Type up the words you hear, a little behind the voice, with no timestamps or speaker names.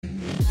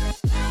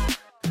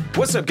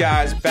What's up,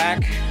 guys?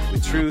 Back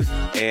with Truth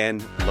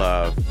and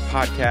Love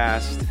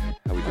podcast.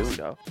 How we doing,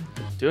 though?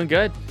 Doing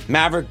good.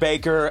 Maverick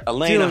Baker,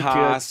 Elena Doing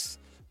Haas,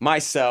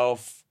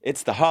 myself.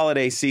 It's the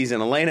holiday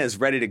season. Elena is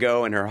ready to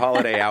go in her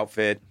holiday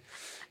outfit,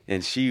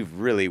 and she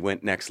really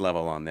went next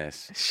level on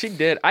this. She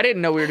did. I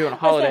didn't know we were doing a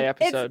holiday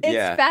episode.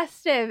 It's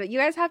festive. You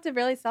guys have to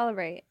really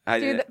celebrate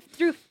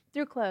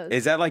through clothes.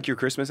 Is that like your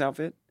Christmas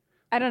outfit?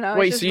 I don't know.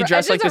 Wait, so you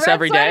dress like this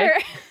every day?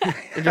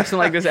 You're dressing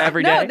like this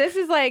every day? No, this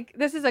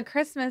is a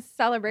Christmas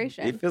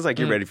celebration. It feels like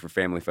you're ready for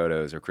family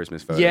photos or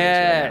Christmas photos.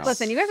 Yes. Right now.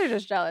 Listen, you guys are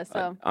just jealous.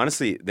 So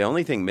honestly, the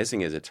only thing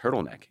missing is a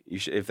turtleneck.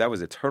 If that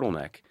was a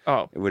turtleneck,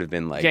 it would have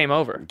been like game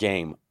over.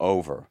 Game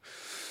over.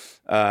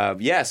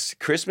 Yes,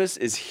 Christmas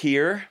is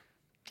here,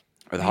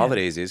 or the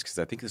holidays is, because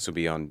I think this will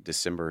be on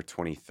December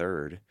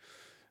 23rd.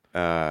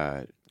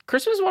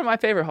 Christmas is one of my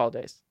favorite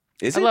holidays.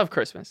 Is it? I love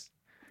Christmas.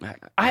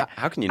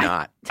 How can you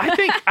not?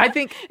 I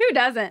think who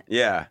doesn't?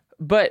 Yeah.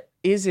 But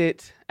is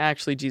it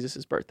actually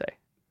Jesus' birthday?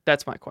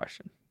 That's my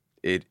question.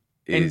 It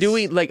is. And do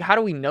we how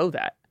do we know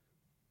that?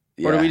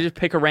 Yeah. Or do we just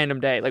pick a random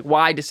day? Like,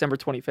 why December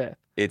 25th?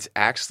 It's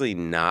actually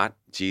not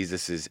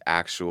Jesus'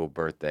 actual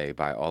birthday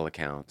by all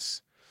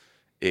accounts.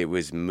 It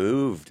was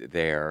moved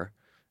there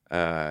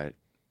by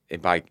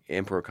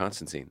Emperor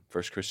Constantine,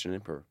 first Christian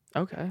emperor.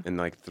 Okay. In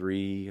like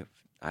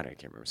I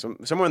can't remember.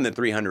 Somewhere in the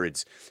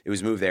 300s, it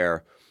was moved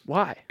there.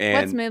 Why?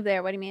 What's moved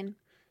there? What do you mean?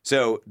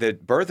 So the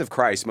birth of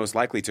Christ most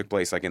likely took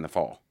place like in the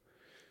fall,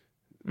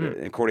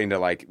 according to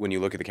like when you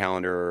look at the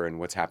calendar and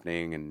what's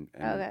happening, and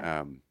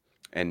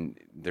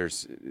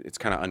it's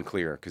kind of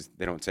unclear because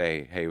they don't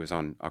say, hey, it was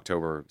on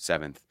October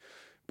 7th,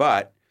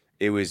 but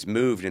it was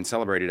moved and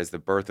celebrated as the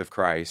birth of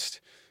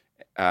Christ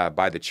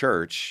by the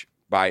church,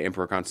 by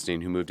Emperor Constantine,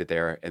 who moved it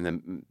there, and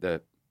then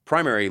the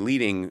primary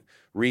leading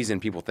reason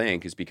people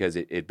think is because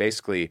it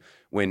basically,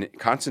 when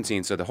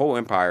Constantine, so the whole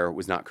empire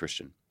was not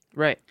Christian.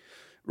 Right.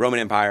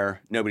 Roman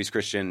Empire, nobody's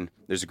Christian.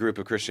 There's a group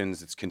of Christians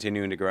that's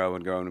continuing to grow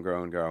and grow and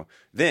grow and grow.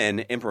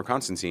 Then Emperor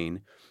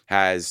Constantine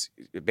has,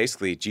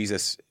 basically,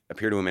 Jesus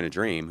appeared to him in a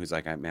dream, who's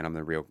like, man, I'm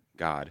the real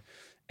God.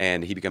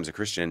 And he becomes a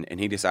Christian, and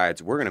he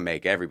decides, we're going to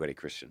make everybody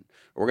Christian.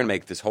 We're going to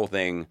make this whole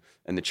thing,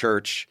 and the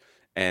church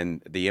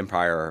and the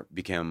empire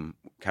become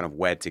kind of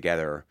wed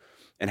together.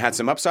 And had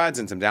some upsides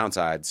and some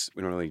downsides.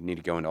 We don't really need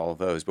to go into all of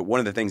those. But one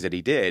of the things that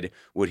he did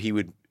he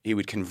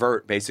would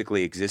convert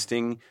basically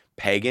existing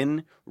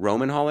pagan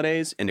Roman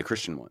holidays into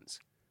Christian ones.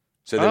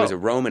 So there was a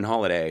Roman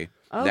holiday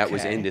that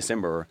was in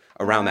December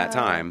around that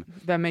time.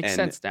 That makes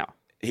sense now.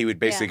 He would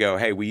basically go,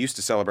 hey, we used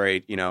to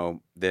celebrate,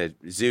 the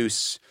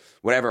Zeus,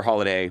 whatever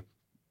holiday.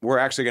 We're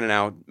actually going to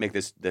now make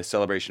this the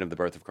celebration of the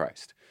birth of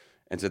Christ.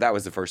 And so that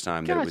was the first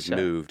time that it was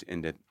moved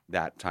into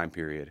that time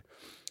period.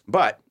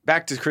 But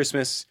back to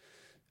Christmas.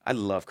 I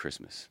love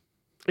Christmas.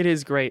 It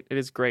is great. It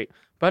is great.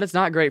 But it's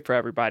not great for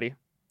everybody.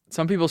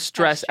 Some people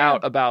stress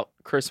out about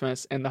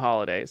Christmas and the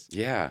holidays.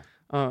 Yeah.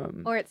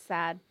 Or it's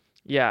sad.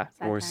 Yeah.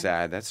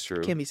 Sad. That's true.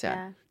 It can be sad.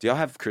 Yeah. Do y'all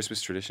have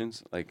Christmas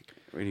traditions? Like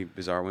any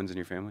bizarre ones in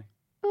your family?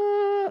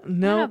 I don't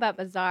know No. about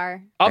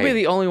bizarre. I'll be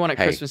the only one at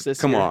Christmas this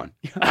year. Come on.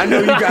 I know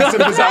you got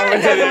some bizarre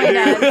ones in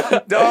there,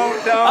 dude.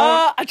 Don't.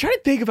 I try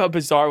to think about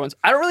bizarre ones.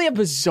 I don't really have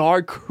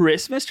bizarre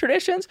Christmas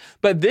traditions,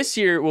 but this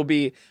year will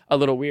be a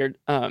little weird.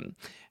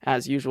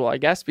 As usual, I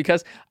guess,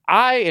 because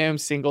I am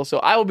single, so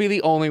I will be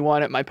the only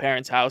one at my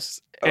parents'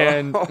 house,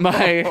 and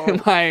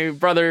my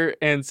brother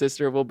and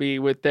sister will be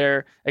with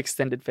their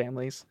extended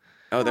families.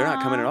 Oh, they're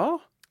not coming at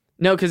all?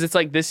 No, because it's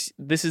like this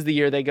is the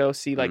year they go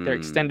see like their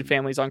extended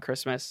families on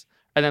Christmas,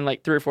 and then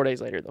like 3 or 4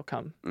 days later they'll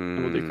come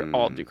and we'll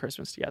all do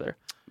Christmas together.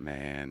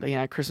 Man. But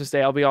yeah, Christmas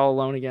Day I'll be all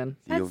alone again.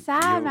 That's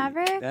sad,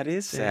 Maverick. That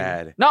is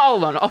sad. Not all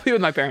alone. I'll be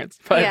with my parents.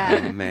 But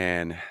Yeah. Oh,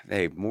 man.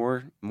 Hey,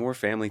 more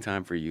family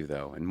time for you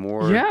though, and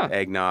more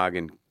eggnog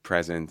and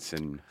presents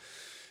and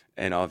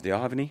all. Do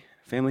y'all have any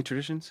family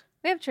traditions?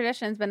 We have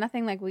traditions, but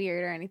nothing like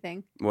weird or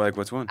anything. Well, like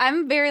what's one?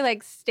 I'm very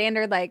like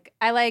standard. Like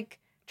I like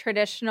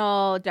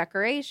traditional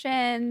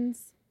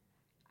decorations.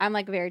 I'm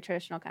like a very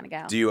traditional kind of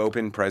gal. Do you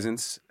open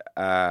presents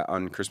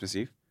on Christmas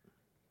Eve?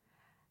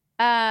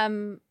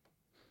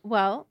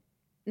 Well,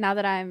 now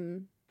that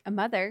I'm a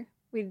mother,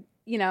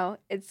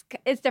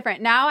 it's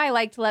different. Now I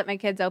like to let my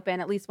kids open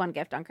at least one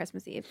gift on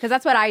Christmas Eve because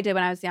that's what I did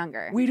when I was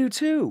younger. We do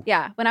too.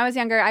 Yeah, when I was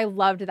younger, I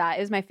loved that. It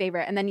was my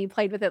favorite. And then you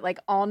played with it like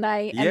all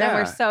night, and then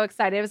we're so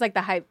excited. It was like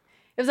the hype.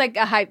 It was like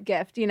a hype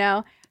gift,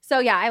 So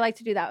yeah, I like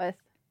to do that with.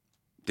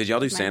 Did y'all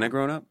do Santa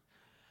growing up?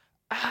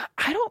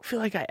 I don't feel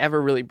like I ever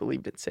really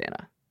believed in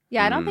Santa.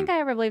 Yeah, I don't think I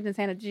ever believed in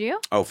Santa. Did you?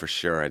 Oh, for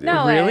sure I did.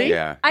 No Really? way.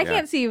 Yeah. I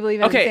can't see you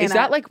believing in Santa. Okay, is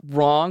that like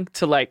wrong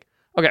to like?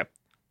 Okay,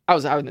 I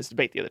was having this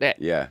debate the other day.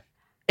 Yeah.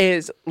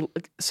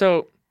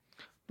 So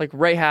like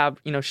Rahab,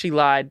 she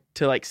lied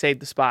to like save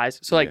the spies.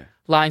 So like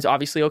lying's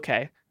obviously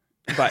okay.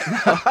 But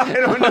I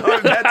don't know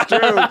if that's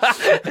true.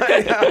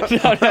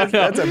 No.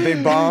 That's a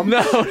big bomb.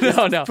 No.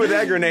 Put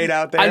that grenade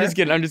out there. I'm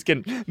just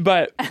kidding.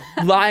 But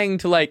lying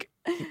to like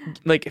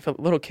if a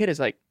little kid is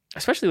like,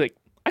 especially like,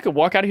 I could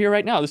walk out of here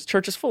right now. This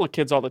church is full of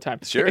kids all the time.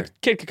 Sure. A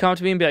kid could come up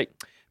to me and be like,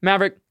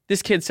 Maverick,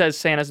 this kid says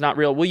Santa's not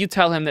real. Will you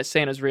tell him that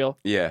Santa's real?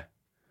 Yeah.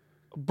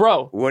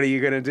 Bro, What are you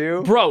gonna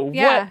do?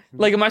 Yeah. what?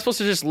 Like, am I supposed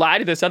to just lie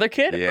to this other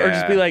kid, or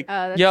just be Yeah. like,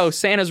 that's- "Yo,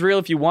 Santa's real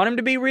if you want him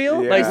to be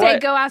real"? Yeah. Like, You say,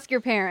 what? go ask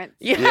your parents.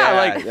 Yeah,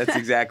 like, that's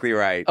exactly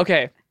right.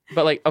 okay,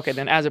 but like, okay,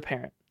 then as a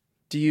parent,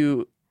 do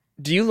you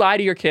lie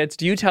to your kids?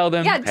 Do you tell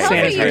them Yeah, tell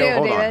Santa's me what you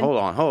real? do. David.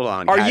 Hold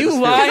on. Are guys. you This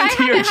feels lying Because I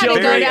to your haven't had to go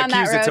children? down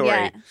that road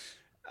accusatory.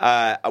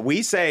 yet.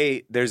 We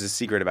say there's a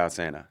secret about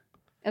Santa.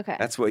 Okay.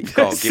 That's what you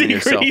call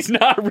Secret, he's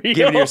not real.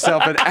 giving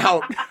yourself an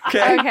out.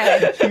 Okay?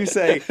 Okay. You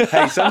say,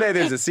 hey, someday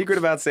there's a secret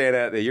about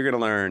Santa that you're going to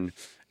learn.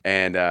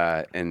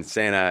 And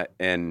Santa,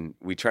 and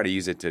we try to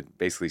use it to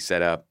basically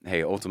set up,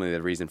 hey, ultimately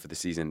the reason for the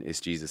season is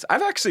Jesus.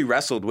 I've actually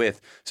wrestled with,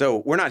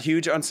 so we're not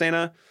huge on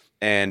Santa,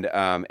 and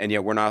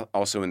yet we're not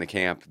also in the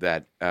camp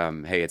that,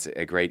 hey, it's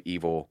a great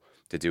evil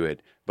to do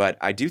it. But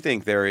I do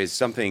think there is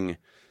something,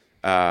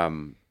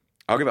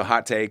 I'll give a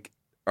hot take,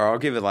 or I'll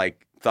give it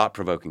like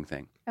thought-provoking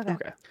thing.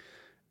 Okay.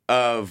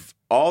 Of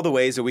all the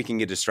ways that we can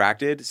get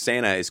distracted,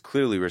 Santa is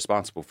clearly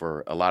responsible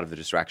for a lot of the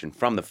distraction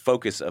from the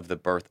focus of the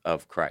birth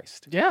of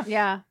Christ. Yeah.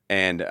 Yeah.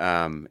 And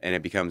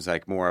it becomes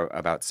like more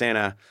about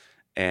Santa,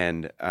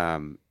 and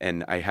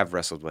I have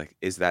wrestled with,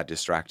 is that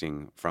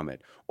distracting from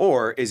it,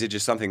 or is it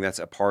just something that's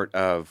a part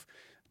of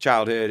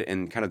childhood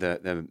and kind of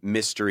the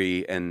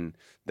mystery and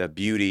the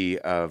beauty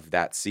of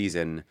that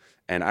season?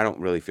 And I don't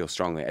really feel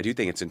strongly. I do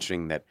think it's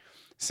interesting that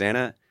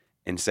Santa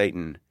and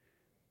Satan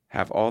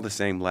have all the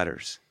same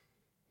letters.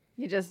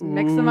 You just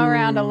mix them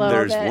around a little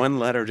There's bit. one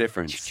letter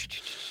difference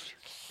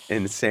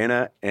in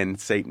Santa and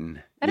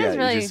Satan. That yeah, is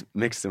really- you just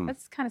mix them.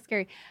 That's kind of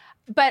scary.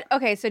 But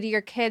okay, so do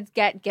your kids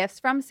get gifts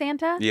from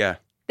Santa? Yeah.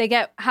 They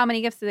get, how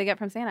many gifts do they get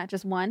from Santa?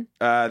 Just one?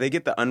 They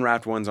get the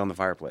unwrapped ones on the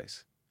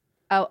fireplace.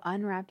 Oh,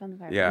 unwrapped on the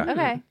fire. Yeah.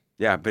 Okay.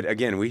 Yeah, but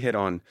again, we hit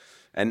on,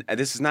 and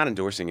this is not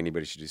endorsing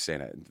anybody should do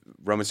Santa.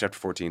 Romans chapter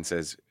 14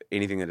 says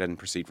anything that doesn't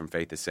proceed from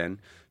faith is sin.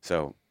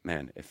 So,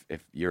 man,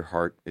 if your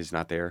heart is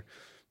not there,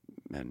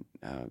 man,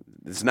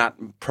 it's not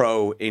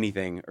pro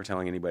anything or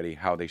telling anybody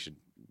how they should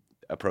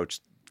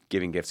approach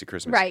giving gifts at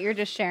Christmas. Right. You're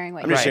just sharing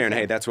what I'm you just do. sharing,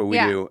 hey, that's what we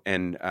Yeah. do.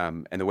 And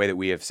the way that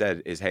we have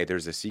said is, hey,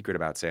 there's a secret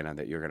about Santa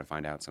that you're going to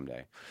find out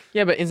someday.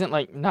 Yeah, but isn't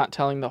like not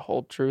telling the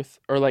whole truth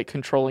or like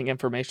controlling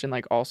information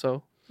like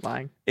also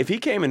lying? If he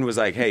came and was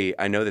like, hey,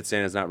 I know that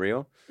Santa's not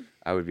real,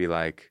 I would be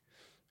like,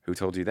 who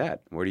told you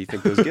that? Where do you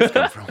think those gifts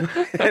come from?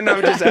 And I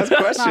would just ask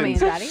questions. Mommy and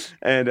Daddy.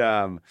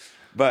 And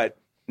but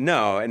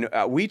no, and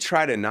we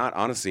try to not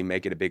honestly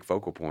make it a big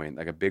focal point.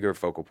 Like a bigger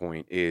focal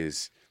point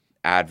is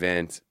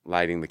Advent,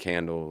 lighting the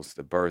candles,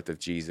 the birth of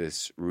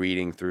Jesus,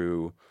 reading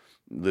through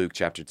Luke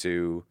chapter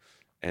 2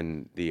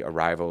 and the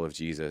arrival of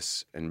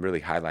Jesus, and really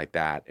highlight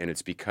that. And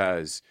it's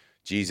because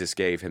Jesus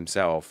gave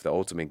himself the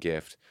ultimate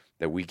gift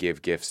that we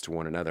give gifts to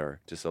one another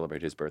to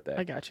celebrate his birthday.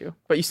 I got you.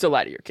 But you still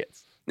lie to your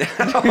kids.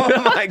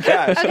 Oh my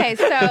gosh. Okay,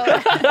 so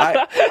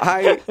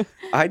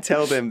I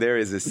tell them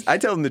I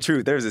tell them the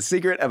truth. There's a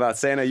secret about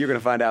Santa you're going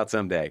to find out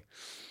someday.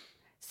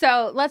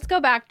 so let's go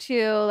back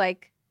to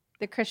like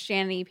the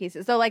Christianity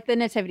pieces. So like the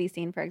nativity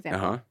scene, for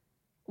example. Uh-huh.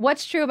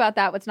 What's true about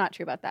that? What's not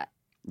true about that?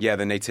 Yeah,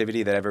 the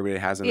nativity that everybody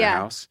has in their Yeah.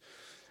 house.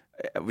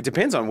 It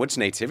depends on which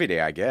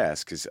nativity, I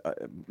guess, cuz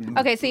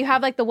Okay, so you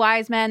have like the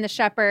wise men, the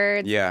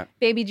shepherds, yeah.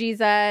 baby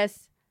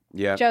Jesus,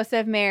 Yeah.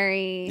 Joseph,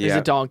 Mary. There's Yeah.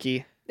 a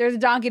donkey. There's a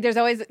donkey. There's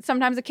always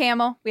sometimes a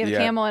camel. We have Yeah.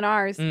 a camel in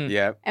ours, Mm.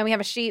 Yeah. and we have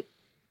a sheep.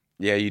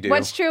 Yeah, you do.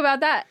 What's true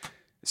about that?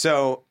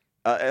 So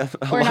a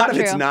Or lot not of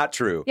it's true. not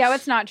true. Yeah,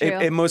 what's not true?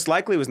 It most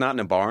likely was not in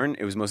a barn.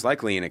 It was most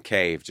likely in a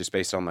cave, just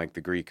based on like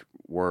the Greek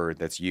word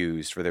that's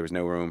used for there was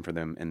no room for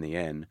them in the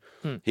inn.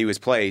 He was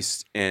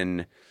placed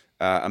in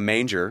a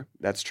manger.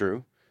 That's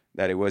true.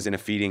 That it was in a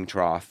feeding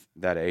trough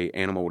that a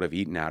animal would have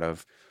eaten out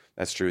of.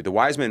 That's true. The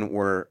wise men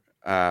were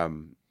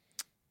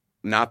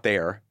not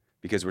there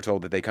because we're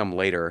told that they come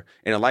later,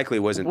 and it likely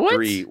wasn't What?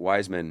 3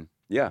 wise men.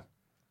 Yeah,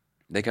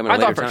 they come in a I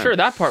later thought for time. sure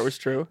that part was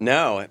true.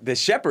 No, the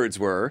shepherds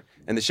were,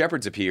 and the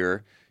shepherds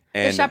appear.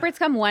 And the shepherds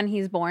come when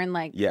he's born,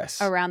 like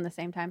Yes. around the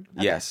same time.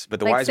 Okay. Yes, but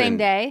the like wise same men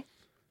day,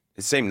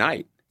 the same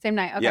night. same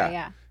night. Okay,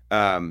 Yeah.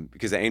 yeah.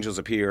 Because the angels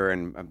appear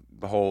and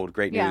behold,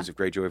 great news Yeah. of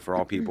great joy for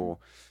all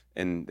people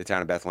in the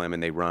town of Bethlehem,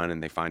 and they run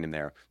and they find him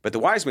there. But the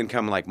wise men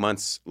come like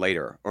months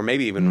later, or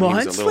maybe even when he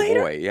was Months a little later?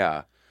 boy.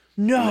 Yeah.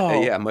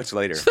 No. Yeah, much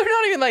later. So they're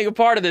not even like a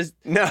part of this.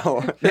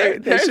 No, they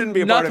There's shouldn't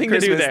be a part of nothing to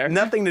do Christmas. there.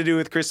 Nothing to do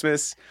with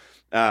Christmas.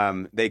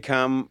 They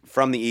come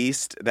from the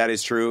east. That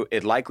is true.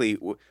 It likely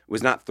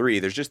was not 3.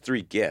 There's just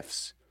 3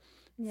 gifts.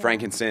 Yeah.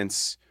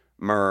 Frankincense,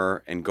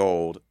 myrrh, and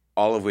gold,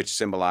 all of which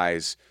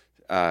symbolize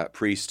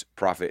priest,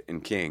 prophet,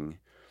 and king.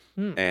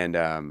 And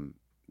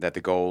that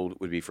the gold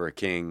would be for a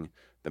king,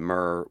 the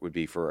myrrh would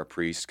be for a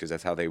priest, because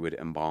that's how they would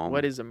embalm.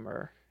 What is a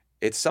myrrh?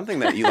 It's something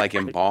that you like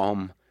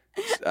embalm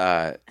It's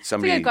a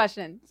somebody good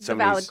question. It's a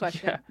valid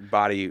somebody's- question.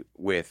 body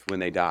with when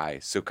they die.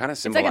 So kind of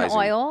It's like symbolizing.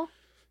 an oil.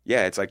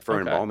 Yeah, it's like for Okay.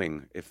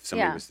 embalming if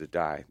somebody Yeah. was to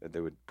die, that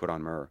they would put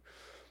on myrrh.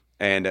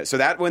 And so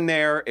that one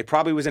there, it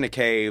probably was in a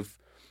cave.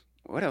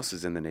 What else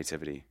is in the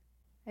nativity?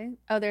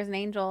 Oh, there's an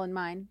angel in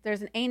mine.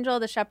 There's an angel,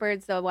 the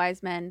shepherds, the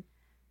wise men,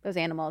 those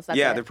animals. That's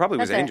Yeah, it. there probably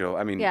was That's it. angel.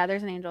 I mean, Yeah,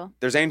 there's an angel.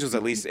 there's angels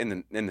at least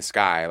in the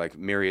sky, like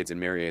myriads and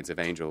myriads of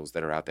angels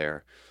that are out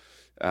there.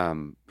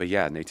 But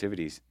yeah,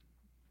 nativity's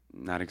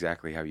not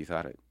exactly how you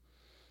thought it.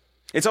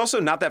 It's also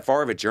not that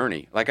far of a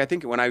journey. Like I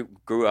think when I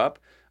grew up,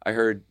 I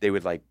heard they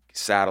would like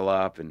saddle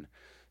up, and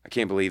I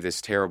can't believe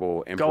this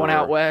terrible emperor Going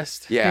out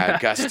west. Yeah,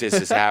 Augustus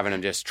is having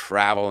them just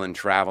travel and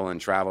travel and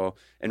travel.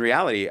 In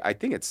reality, I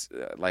think it's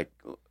like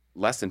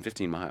less than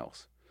 15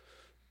 miles.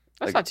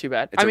 That's Like, not too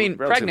bad. it's I a mean,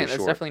 relatively pregnant is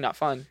short. definitely not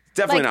fun.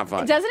 Definitely Like, not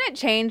fun. Doesn't it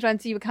change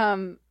once you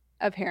become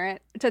a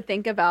parent to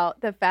think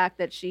about the fact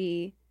that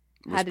she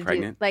Was had to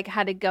pregnant?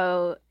 had to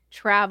go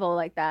travel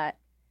like that,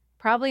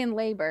 probably in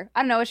labor.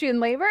 I don't know. Was she in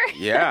labor?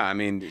 Yeah, I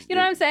mean, You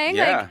know what I'm saying?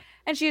 Yeah, Like,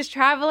 and she's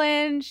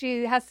traveling.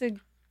 She has to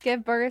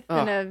give birth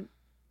in a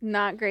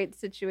not great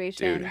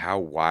situation. dude, how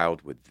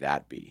wild would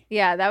that be?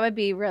 Yeah, that would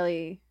be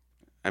really.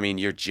 I mean,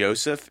 you're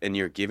Joseph and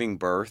you're giving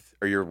birth,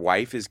 or your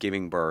wife is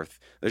giving birth.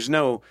 There's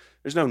no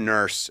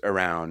nurse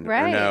around, or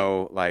Right.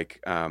 no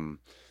like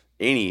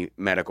any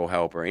medical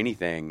help or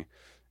anything,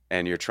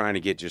 and you're trying to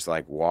get just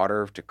like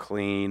water to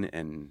clean,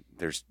 and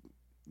there's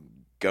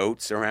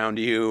goats around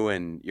you,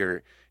 and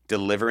you're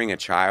delivering a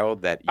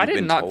child that you've I did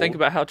been not told. think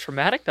about how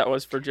traumatic that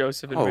was for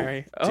Joseph and Oh,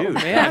 Mary. dude,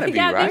 man. gotta be,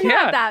 yeah, right? think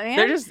Yeah, about that, man.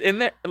 They're just in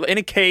there in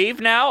a cave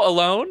now,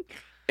 alone.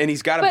 And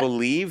he's got to But-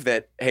 believe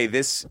that, hey,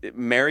 this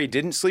Mary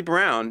didn't sleep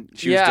around.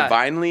 She was Yeah.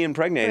 divinely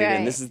impregnated, Right.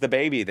 and this is the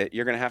baby that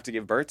you're going to have to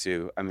give birth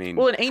to. I mean,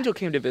 Well, an angel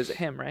came to visit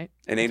him, right?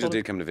 an angel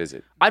did come to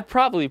visit. I'd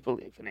probably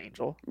believe an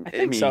angel. I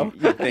think mean, so.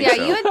 you'd think Yeah,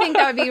 so. you would think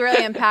that would be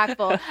really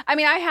impactful. I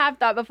mean, I have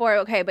thought before,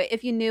 okay, but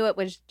if you knew it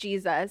was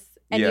Jesus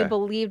and Yeah. you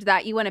believed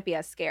that, you wouldn't be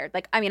as scared.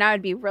 Like, I mean, I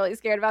would be really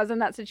scared if I was in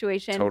that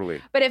situation.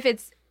 Totally. But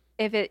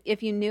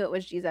if you knew it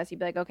was Jesus, you'd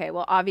be like, okay,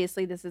 well,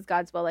 obviously this is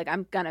God's will. Like,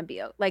 I'm gonna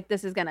be like,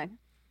 this is gonna.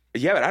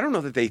 Yeah, but I don't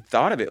know that they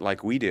thought of it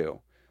like we do.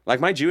 Like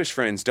my Jewish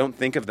friends don't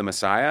think of the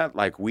Messiah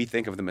like we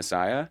think of the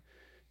Messiah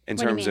in What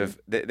do you terms mean?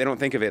 of, they don't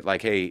think of it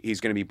like, hey, he's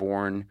going to be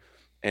born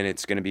and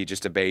it's going to be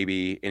just a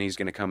baby and he's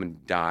going to come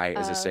and die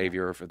as a Oh.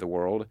 savior for the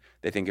world.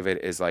 They think of it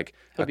as like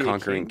He'll a be a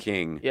conquering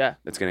king Yeah.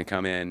 that's going to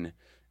come in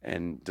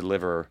and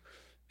deliver.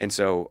 And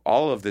so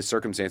all of the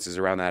circumstances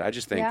around that, I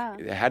just think Yeah.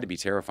 it had to be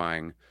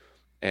terrifying.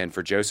 And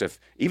for Joseph,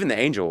 even the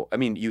angel, I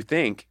mean, you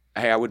think,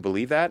 hey, I would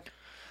believe that.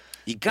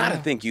 You got to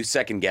Yeah. think you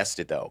second guessed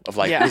it though. Of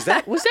like, Yeah. was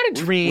that a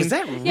dream? Was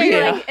that Yeah, real?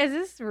 you're like, is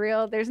this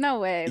real? There's no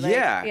way. Like,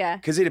 yeah. yeah.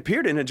 Because it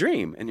appeared in a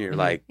dream. And you're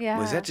like, Yeah.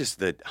 was that just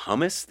the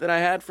hummus that I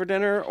had for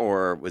dinner?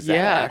 Or was that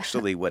Yeah.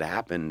 actually what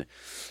happened?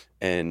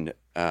 And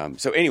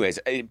so anyways,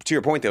 to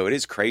your point though, it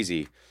is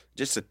crazy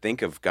just to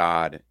think of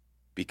God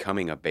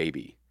becoming a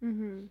baby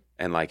Mm-hmm.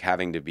 and like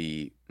having to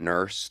be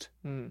nursed,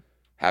 Mm.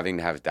 having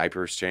to have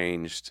diapers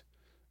changed.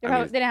 They I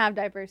mean, didn't have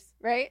diapers,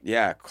 right?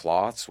 yeah,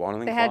 cloths,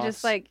 swaddling They cloths. had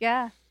just like,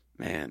 yeah.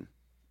 Man,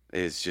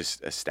 it's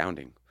just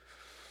astounding.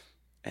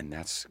 And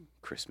that's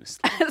Christmas.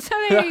 So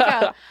there you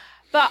go.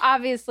 But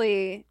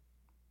obviously,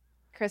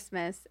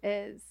 Christmas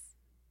is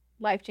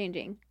life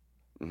changing,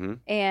 hmm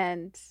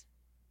and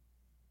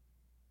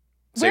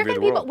Savior of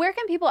the world. where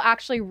can people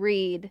actually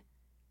read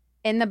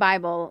in the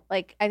Bible?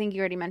 Like, I think you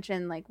already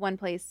mentioned like one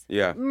place.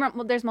 Yeah.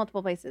 Well, there's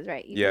multiple places,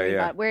 right? You can Yeah, read yeah.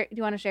 about. Where do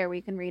you want to share where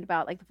you can read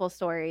about like the full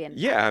story and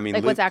Yeah, I mean,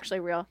 like Luke, what's actually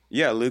real?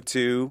 yeah, Luke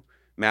 2,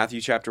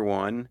 Matthew chapter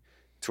 1,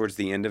 towards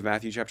the end of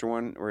Matthew chapter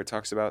 1, where it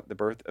talks about the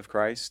birth of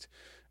Christ.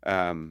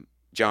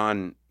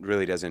 John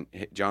really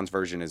doesn't, John's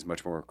version is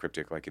much more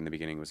cryptic. Like in the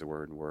beginning was the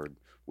Word, and Word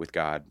with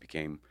God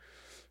became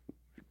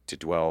to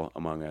dwell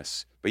among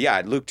us. But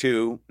yeah, Luke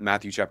 2,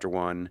 Matthew chapter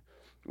 1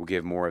 will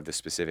give more of the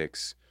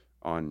specifics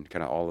on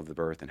kind of all of the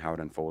birth and how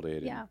it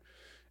unfolded. Yeah.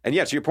 And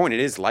yeah, to your point,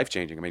 it is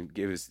life-changing. I mean,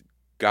 it was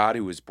God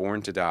who was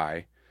born to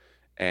die,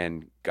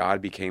 and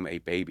God became a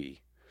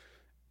baby.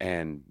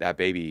 And that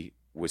baby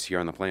was here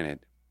on the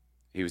planet.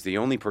 He was the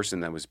only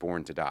person that was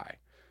born to die.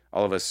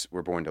 All of us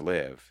were born to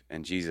live,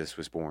 and Jesus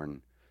was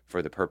born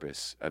for the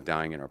purpose of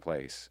dying in our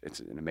place. It's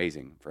an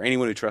amazing. For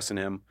anyone who trusts in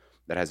him,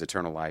 that has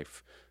eternal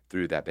life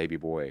through that baby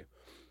boy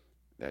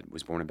that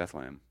was born in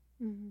Bethlehem.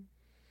 Mm-hmm.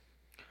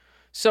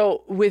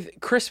 So with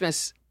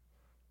Christmas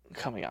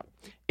coming up,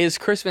 is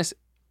Christmas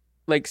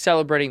like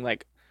celebrating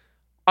like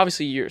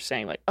obviously you're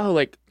saying like, oh,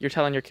 like you're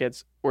telling your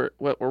kids what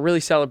we're really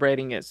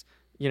celebrating is,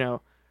 you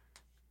know,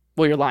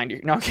 well, you're lying to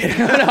you. No, I'm kidding.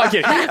 No, I'm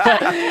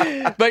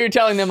kidding. But you're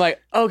telling them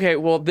like, okay,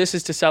 well, this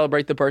is to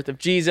celebrate the birth of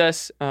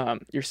Jesus,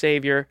 your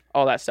savior,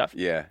 all that stuff.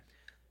 Yeah.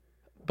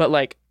 But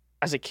like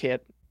as a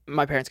kid,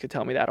 my parents could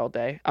tell me that all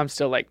day. I'm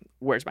still like,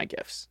 where's my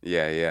gifts?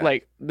 Yeah, yeah.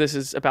 Like this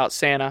is about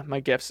Santa, my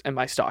gifts, and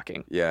my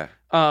stocking. yeah.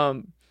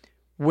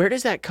 Where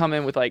does that come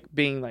in with like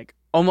being like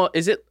almost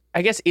is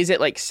it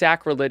like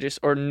sacrilegious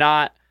or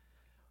not?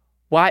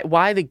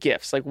 Why the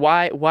gifts? Like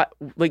why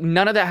like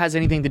none of that has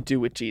anything to do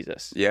with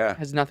Jesus. Yeah. It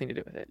has nothing to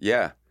do with it.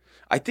 Yeah.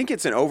 I think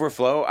it's an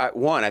overflow.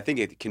 I think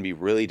it can be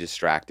really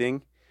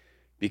distracting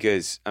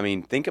because, I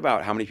mean, think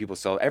about how many people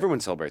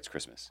everyone celebrates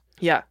Christmas.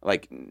 Yeah.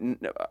 Like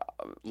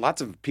lots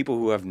of people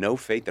who have no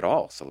faith at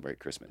all celebrate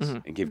Christmas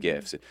Mhm. and give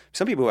gifts.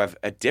 Some people who have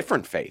a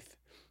different faith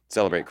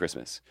celebrate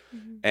Christmas.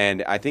 Mm-hmm.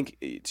 And I think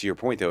to your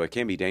point, though, it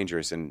can be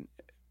dangerous. And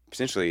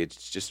potentially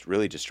it's just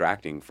really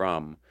distracting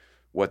from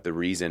what the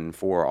reason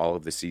for all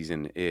of the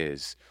season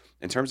is.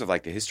 In terms of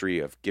like the history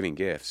of giving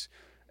gifts,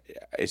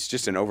 it's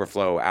just an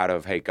overflow out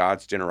of, hey,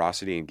 God's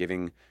generosity in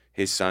giving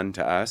his son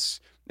to us.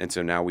 And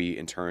so now we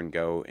in turn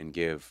go and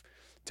give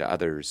to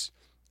others.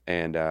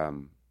 And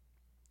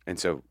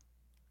so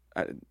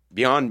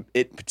beyond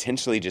it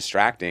potentially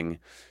distracting,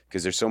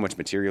 because there's so much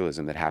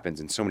materialism that happens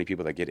and so many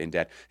people that get in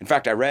debt. In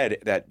fact, I read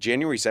that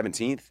January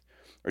 17th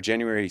or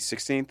January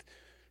 16th,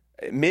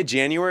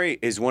 mid-January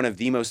is one of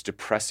the most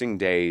depressing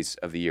days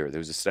of the year. There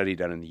was a study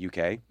done in the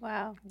UK.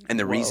 Wow. And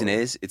the reason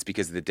is it's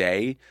because of the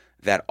day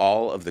that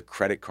all of the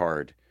credit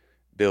card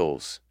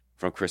bills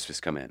from Christmas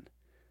come in.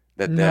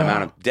 That the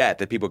amount of debt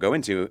that people go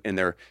into, and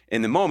they're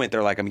in the moment,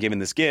 they're like, I'm giving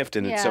this gift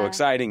and it's so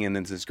exciting and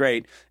this is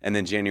great. And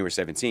then January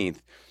 17th,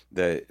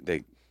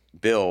 the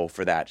bill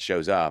for that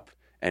shows up,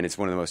 and it's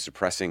one of the most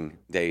depressing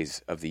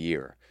days of the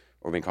year,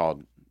 or being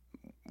called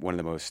one of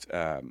the most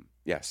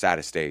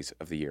saddest days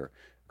of the year,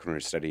 according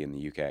to a study in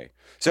the UK.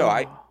 So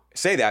I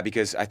say that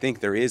because I think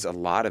there is a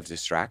lot of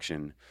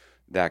distraction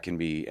that can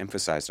be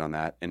emphasized on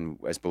that. And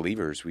as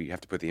believers, we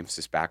have to put the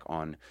emphasis back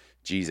on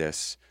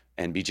Jesus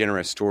and be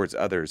generous towards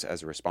others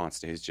as a response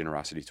to his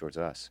generosity towards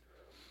us.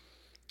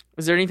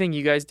 Is there anything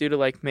you guys do to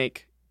like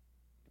make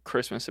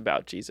Christmas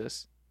about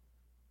Jesus?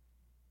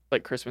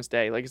 Like Christmas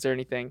Day? Like, is there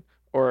anything?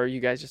 Or are you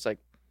guys just like,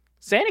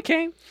 Santa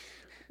came?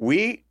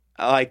 We,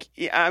 like,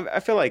 I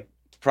feel like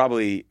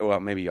probably, well,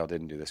 maybe y'all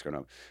didn't do this growing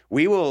up.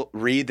 We will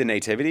read the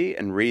Nativity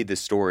and read the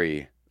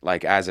story,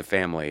 like, as a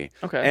family.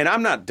 Okay. And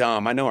I'm not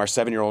dumb. I know our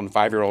 7-year-old and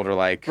 5-year-old are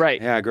like,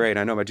 right. Yeah, great.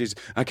 I know about Jesus.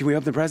 Can we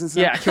open the presents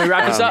now? Yeah. Can we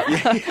wrap this up?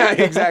 Yeah,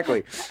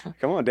 exactly.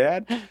 Come on,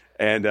 Dad.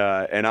 And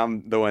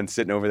I'm the one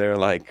sitting over there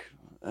like,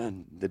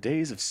 the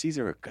days of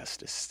Caesar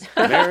Augustus,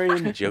 Mary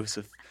and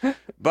Joseph.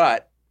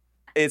 But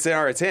it's in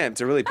our attempt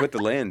to really put the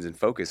lens and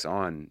focus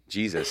on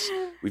Jesus.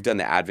 We've done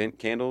the Advent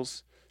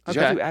candles. Did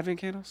y'all do Advent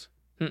candles?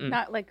 Mm-mm.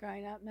 Not like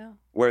growing up, no.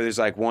 Where there's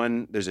like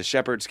there's a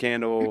shepherd's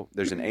candle,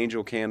 there's an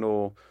angel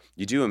candle.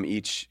 You do them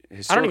each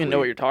historically. I don't even know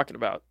what you're talking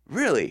about.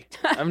 Really?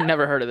 I've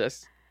never heard of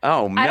this.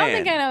 Oh, man. I don't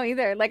think I know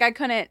either. Like, I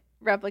couldn't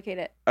replicate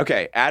it.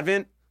 Okay,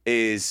 Advent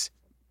is...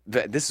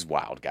 This is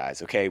wild,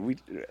 guys, okay?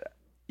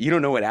 You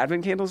don't know what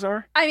Advent candles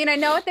are? I mean, I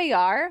know what they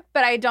are,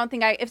 but I don't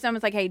think if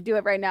someone's like, hey, do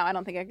it right now, I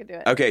don't think I could do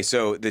it. Okay,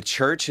 so the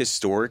church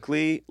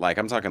historically, like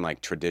I'm talking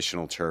like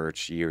traditional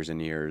church, years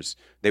and years,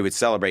 they would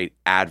celebrate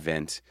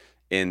Advent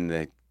in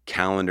the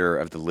calendar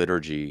of the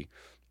liturgy,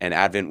 and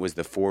Advent was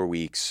the 4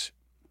 weeks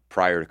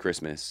prior to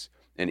Christmas,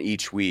 and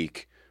each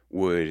week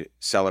would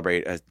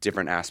celebrate a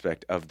different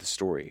aspect of the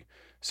story.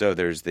 So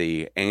there's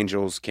the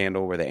angels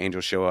candle where the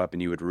angels show up,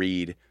 and you would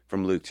read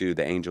from Luke 2,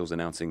 the angels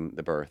announcing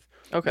the birth.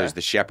 Okay. There's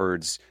the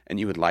shepherds, and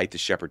you would light the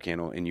shepherd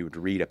candle, and you would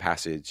read a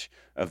passage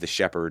of the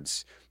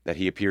shepherds that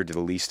he appeared to the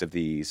least of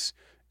these,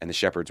 and the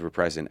shepherds were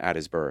present at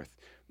his birth.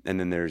 And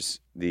then there's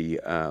the,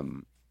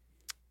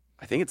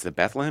 I think it's the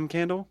Bethlehem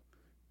candle.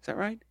 Is that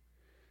right?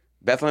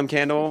 Bethlehem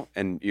candle,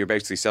 and you're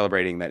basically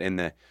celebrating that in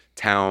the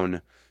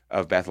town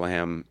of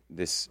Bethlehem,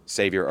 this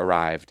Savior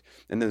arrived.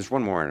 And then there's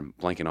one more, and I'm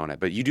blanking on it.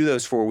 But you do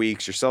those 4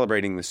 weeks, you're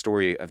celebrating the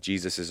story of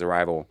Jesus'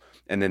 arrival.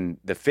 And then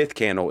the fifth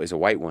candle is a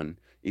white one.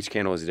 Each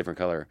candle is a different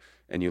color.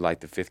 And you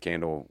light the fifth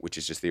candle, which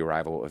is just the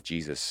arrival of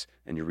Jesus.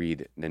 And you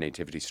read the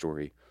nativity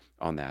story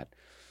on that.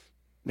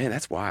 Man,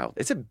 that's wild.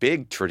 It's a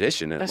big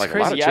tradition. That's like crazy.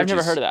 A lot of Yeah, I've never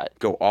churches heard of that.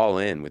 go all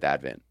in with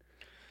Advent.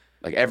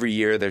 Like every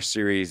year, their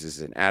series is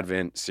an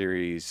Advent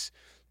series.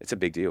 It's a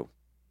big deal.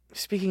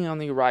 Speaking on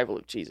the arrival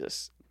of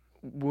Jesus,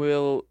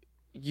 will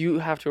you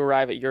have to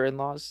arrive at your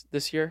in-laws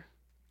this year?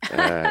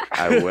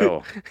 I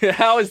will.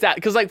 How is that?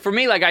 Because, like, for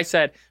me, like I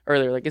said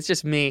earlier, like, it's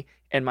just me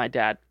and my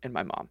dad and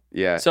my mom.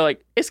 Yeah. So,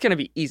 like, it's going to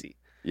be easy.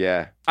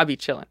 Yeah. I'll be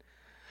chilling.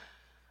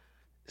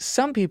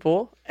 Some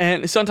people,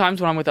 and sometimes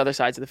when I'm with other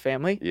sides of the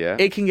family,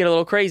 it can get a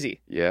little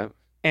crazy. Yeah.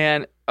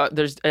 And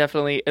there's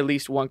definitely at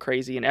least one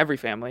crazy in every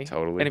family.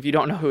 Totally. And if you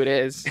don't know who it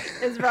is,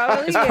 It's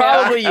probably it's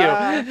probably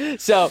you.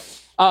 So,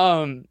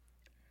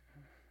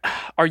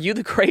 are you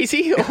the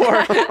crazy,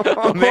 or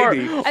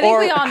Maybe. I think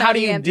we all know how do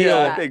the you answer to deal?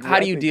 that. How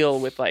do you deal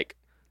with like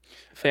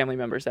family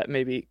members that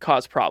maybe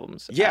cause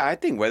problems? Yeah, I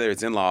think whether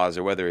it's in-laws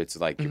or whether it's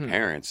like your Mhm.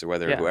 parents or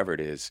whether Yeah. whoever it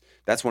is,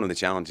 that's one of the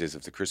challenges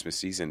of the Christmas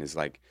season is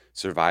like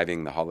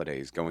surviving the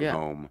holidays, going Yeah.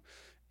 home.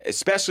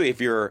 Especially if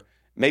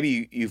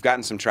maybe you've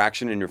gotten some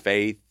traction in your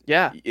faith.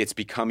 Yeah, It's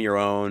become your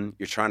own.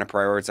 You're trying to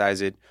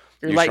prioritize it.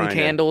 you're lighting trying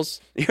to-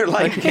 candles. You're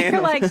lighting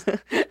candles. like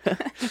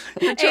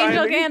You're trying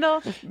angel to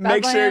candle.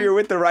 Make sure Bethlehem. you're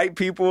with the right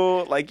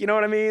people. Like, you know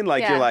what I mean?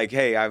 Like, Yeah. you're like,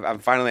 hey, I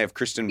finally have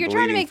Christian You're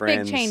trying to believing make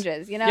friends. big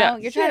changes, you know? Yeah.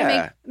 You're trying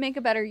Yeah. to make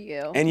a better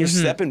you. And you're Mhm.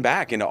 stepping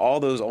back into all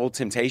those old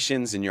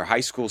temptations and your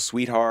high school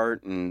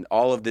sweetheart and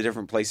all of the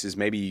different places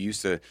maybe you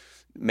used to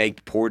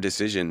make poor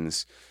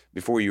decisions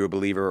before you were a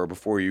believer or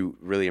before you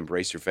really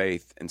embraced your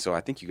faith. And so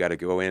I think you got to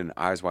go in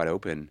eyes wide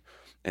open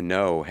and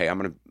know, hey, I'm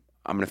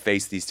gonna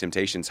face these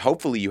temptations.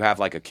 Hopefully you have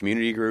like a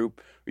community group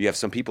or you have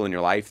some people in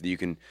your life that you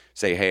can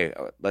say, hey,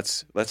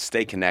 let's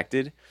stay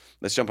connected.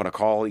 Let's jump on a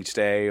call each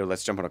day or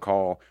let's jump on a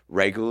call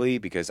regularly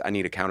because I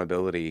need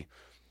accountability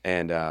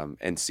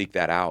and seek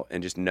that out,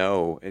 and just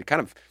know and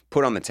kind of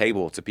put on the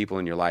table to people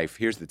in your life.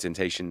 Here's the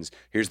temptations.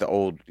 Here's the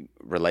old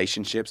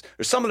relationships.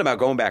 There's something about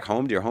going back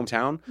home to your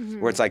hometown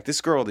where it's like,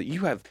 this girl that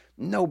you have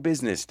no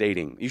business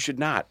dating, you should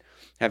not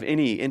have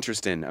any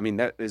interest in. I mean,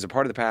 that is a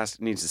part of the past.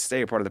 It needs to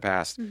stay a part of the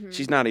past.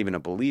 She's not even a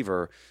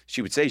believer.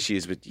 She would say she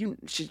is, but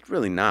she's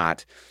really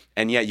not.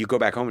 And yet you go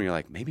back home and you're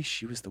like, maybe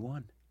she was the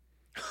one.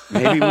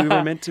 Maybe we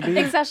were meant to be.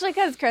 Especially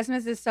because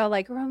Christmas is so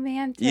like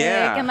romantic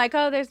Yeah. and like,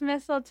 oh, there's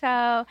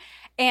mistletoe.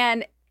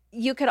 And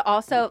you could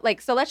also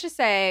like, so let's just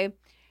say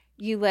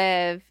you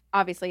live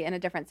obviously in a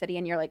different city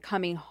and you're like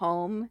coming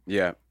home.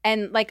 Yeah.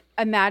 And like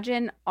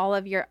imagine all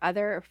of your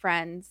other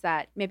friends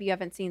that maybe you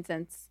haven't seen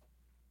since,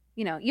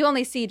 you know, you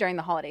only see during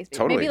the holidays.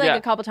 Totally. Maybe like Yeah.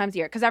 a couple times a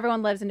year because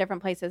everyone lives in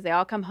different places. They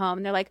all come home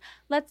and they're like,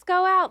 let's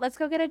go out. Let's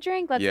go get a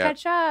drink. Let's Yeah.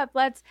 catch up.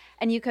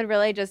 And you could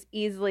really just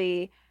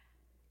easily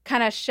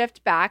kind of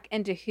shift back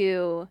into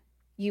who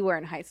you were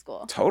in high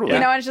school. Totally. You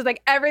know, and it's just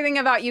like everything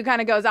about you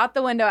kind of goes out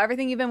the window.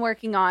 Everything you've been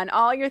working on,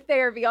 all your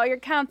therapy, all your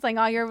counseling,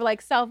 all your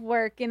like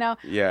self-work, you know,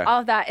 Yeah.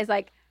 all of that is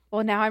like,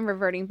 well, now I'm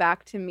reverting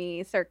back to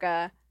me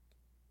circa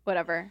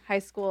whatever, high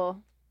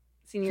school,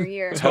 senior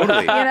year. Totally.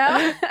 You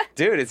know?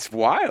 Dude, it's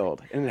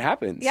wild. And it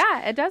happens.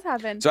 Yeah, it does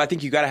happen. So I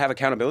think you got to have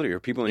accountability or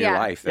people in your Yeah.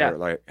 life that Yeah. are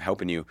like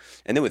helping you.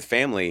 And then with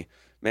family,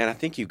 man, I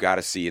think you got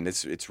to see, and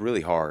it's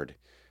really hard,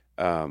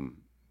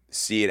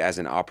 see it as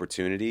an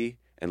opportunity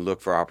and look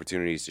for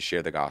opportunities to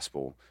share the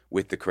gospel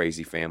with the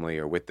crazy family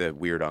or with the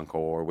weird uncle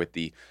or with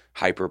the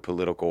hyper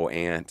political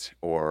aunt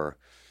or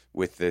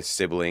with the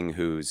sibling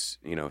who's,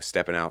 you know,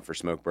 stepping out for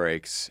smoke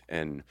breaks,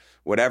 and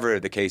whatever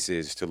the case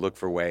is, to look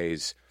for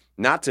ways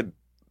not to,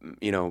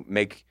 you know,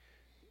 make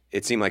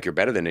it seem like you're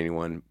better than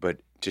anyone, but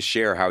to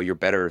share how you're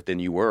better than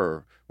you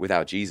were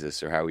without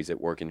Jesus or how he's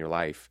at work in your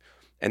life.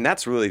 And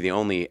that's really the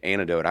only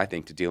antidote, I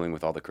think, to dealing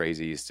with all the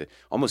crazy, is to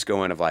almost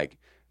go in of like,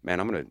 man,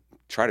 I'm going to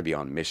try to be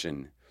on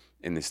mission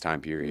in this time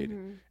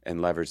period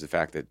and leverage the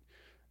fact that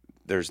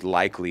there's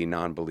likely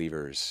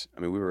non-believers. I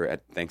mean, we were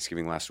at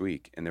Thanksgiving last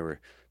week, and there were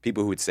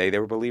people who would say they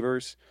were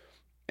believers,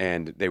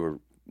 and they were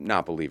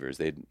not believers.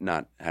 They had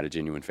not had a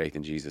genuine faith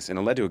in Jesus. And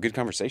it led to a good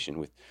conversation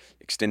with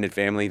extended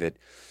family that,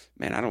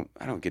 man, I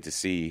don't get to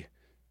see.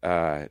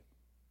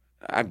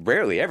 I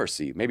rarely ever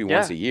see, maybe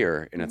once a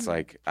year. And it's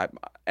like,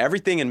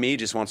 everything in me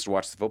just wants to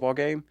watch the football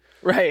game.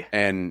 Right.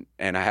 And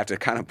I have to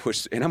kind of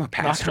push, and I'm a Not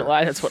pastor. gonna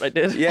lie, that's what I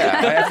did. Yeah,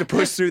 I have to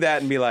push through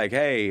that and be like,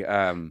 hey,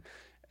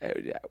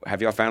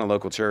 have y'all found a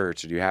local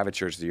church? Or do you have a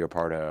church that you're a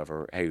part of?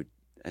 Or, hey,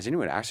 has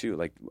anyone asked you,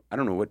 like, I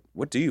don't know,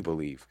 what do you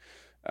believe?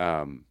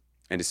 And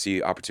to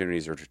see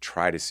opportunities, or to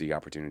try to see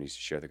opportunities to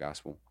share the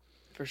gospel.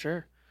 For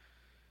sure.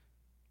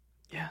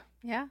 Yeah.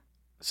 Yeah.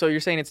 So you're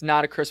saying it's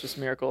not a Christmas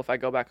miracle if I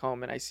go back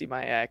home and I see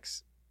my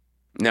ex?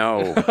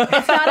 No.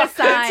 It's not a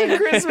sign. It's a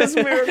Christmas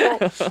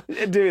miracle.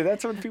 Dude,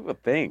 that's what people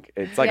think.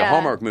 It's like a Yeah.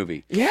 Hallmark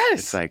movie. Yes.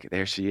 It's like,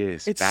 there she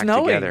is, It's back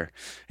snowing. together.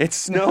 It's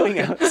snowing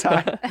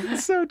outside.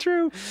 It's so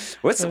true.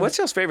 What's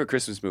y'all's favorite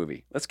Christmas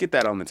movie? Let's get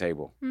that on the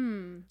table. That's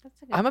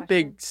a good I'm a question.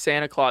 big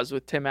Santa Claus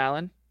with Tim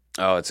Allen.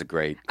 Oh, it's a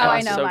great. Oh,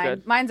 I classic. know So mine.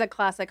 good. Mine's a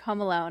classic, Home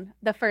Alone,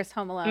 the first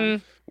Home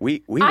Alone.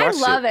 We I watched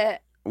love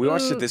it. We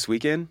watched it this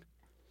weekend.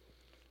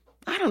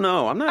 I don't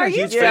know. I'm not Are a you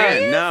huge fan.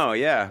 serious? No,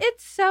 yeah.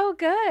 It's so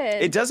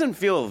good. It doesn't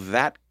feel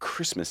that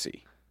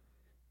Christmassy.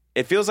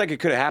 It feels like it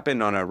could have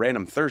happened on a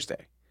random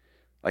Thursday.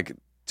 Like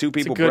two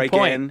people good break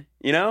point. in,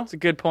 you know? It's a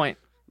good point.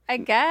 I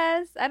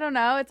guess. I don't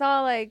know. It's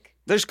all like,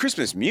 There's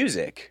Christmas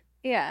music,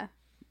 yeah.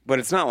 but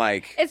it's not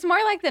like, It's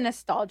more like the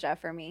nostalgia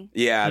for me.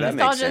 yeah, that makes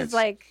Nostalgia sense. is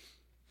like,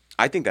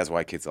 I think that's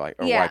why kids like,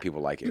 or Yeah. why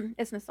people like it.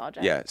 it's nostalgia.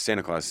 Yeah,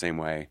 Santa Claus, same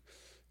way.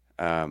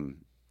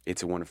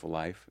 It's a Wonderful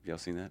Life. Have y'all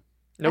seen that?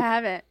 Nope. I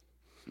haven't.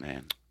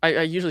 Man.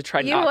 I usually try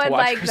You not to would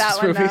watch like Christmas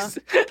that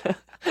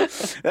one,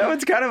 movies. That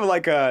one's kind of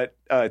like a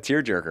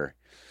tearjerker.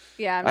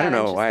 Yeah. I'm I don't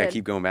not know why I interested.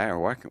 keep going back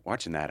or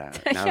watching that. Now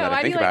Yeah, that why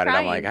I do think you like about it, I'm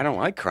crying? like, I don't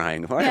like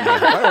crying. Why, Yeah. why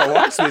do I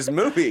watch this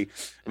movie?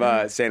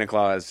 Santa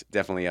Claus,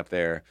 definitely up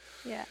there.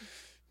 Yeah.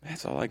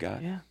 That's all I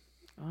got. Yeah.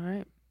 All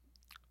right.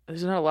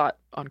 There's not a lot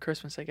on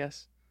Christmas, I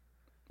guess.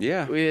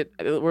 Yeah. We're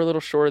a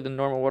little shorter than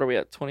normal. What are we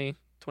at? 20,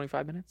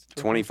 25 minutes?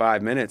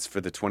 25 minutes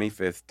for the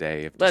 25th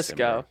day of Let's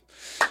December.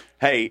 go.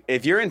 Hey,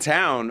 if you're in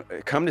town,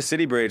 come to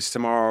City Bridge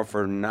tomorrow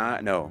for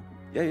tomorrow.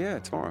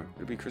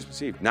 It'll be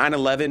Christmas Eve.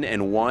 9/11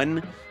 and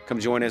 1. Come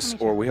join us,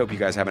 or we hope you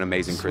guys have an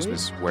amazing Sweet.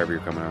 Christmas wherever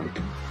you're coming on.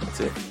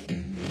 That's it.